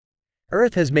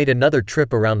Earth has made another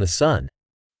trip around the sun.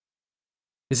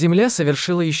 Земля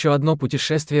совершила еще одно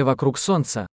путешествие вокруг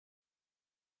Солнца.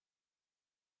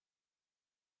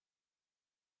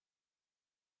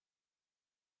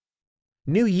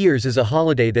 New Year's is a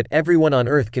holiday that everyone on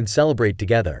Earth can celebrate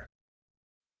together.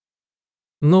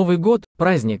 Новый год –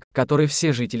 праздник, который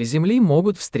все жители Земли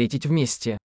могут встретить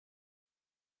вместе.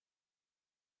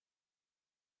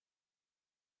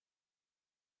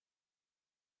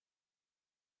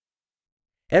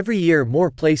 Every year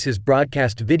more places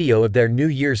broadcast video of their New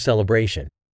Year's celebration.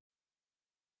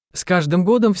 С каждым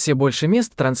годом все больше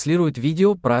мест транслируют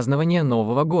видео празднования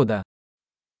Нового года.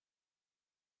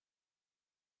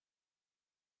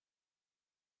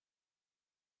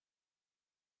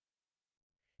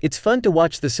 It's fun to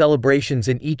watch the celebrations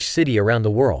in each city around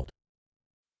the world.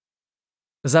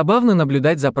 Забавно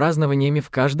наблюдать за празднованиями в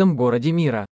каждом городе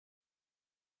мира.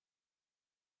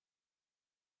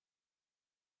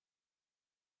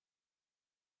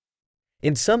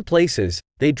 In some places,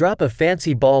 they drop a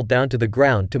fancy ball down to the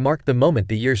ground to mark the moment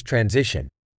the year's transition.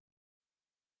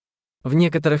 В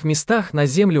некоторых местах на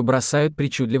землю бросают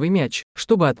причудливый мяч,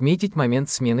 чтобы отметить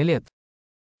момент смены лет.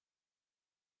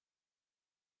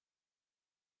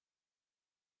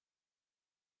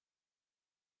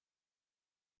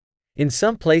 In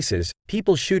some places,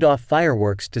 people shoot off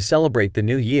fireworks to celebrate the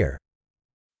new year.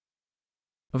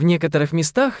 В некоторых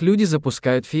местах люди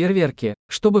запускают фейерверки,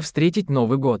 чтобы встретить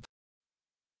Новый год.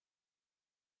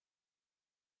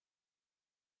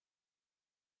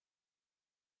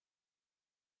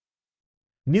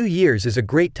 New Year's is a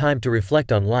great time to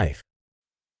reflect on life.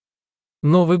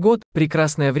 Новый год –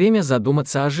 прекрасное время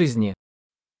задуматься о жизни.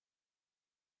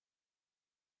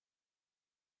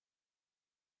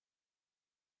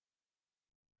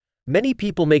 Many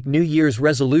people make New Year's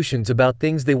resolutions about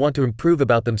things they want to improve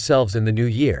about themselves in the new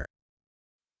year.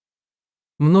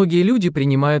 Многие люди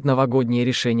принимают новогодние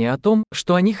решения о том,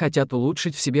 что они хотят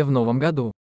улучшить в себе в новом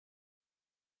году.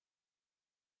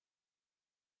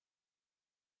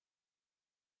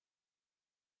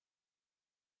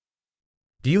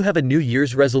 Do you have a New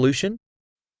Year's resolution?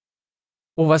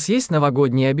 У вас есть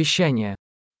новогодние обещания?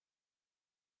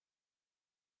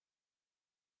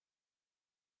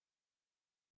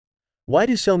 Why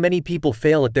do so many people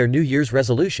fail at their New Year's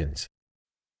resolutions?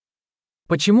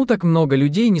 Почему так много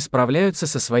людей не справляются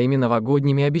со своими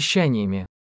новогодними обещаниями?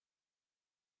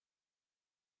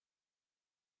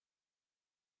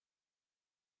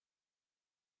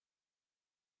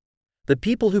 The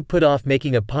people who put off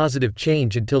making a positive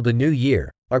change until the new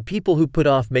year are people who put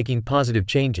off making positive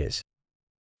changes.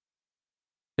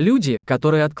 Люди,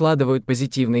 которые откладывают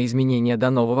позитивные изменения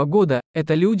до Нового года,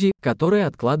 это люди, которые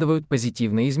откладывают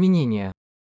позитивные изменения.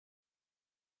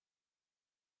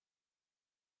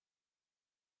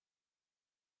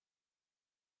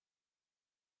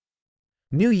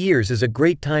 New Year's is a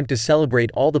great time to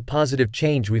celebrate all the positive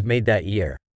change we've made that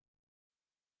year.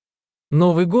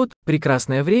 Новый год –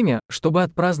 прекрасное время, чтобы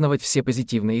отпраздновать все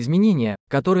позитивные изменения,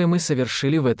 которые мы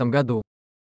совершили в этом году.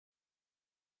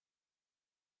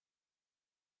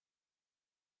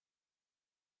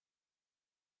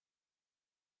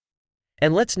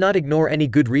 And let's not ignore any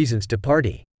good reasons to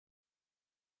party.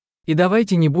 И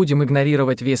давайте не будем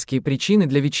игнорировать веские причины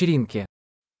для вечеринки.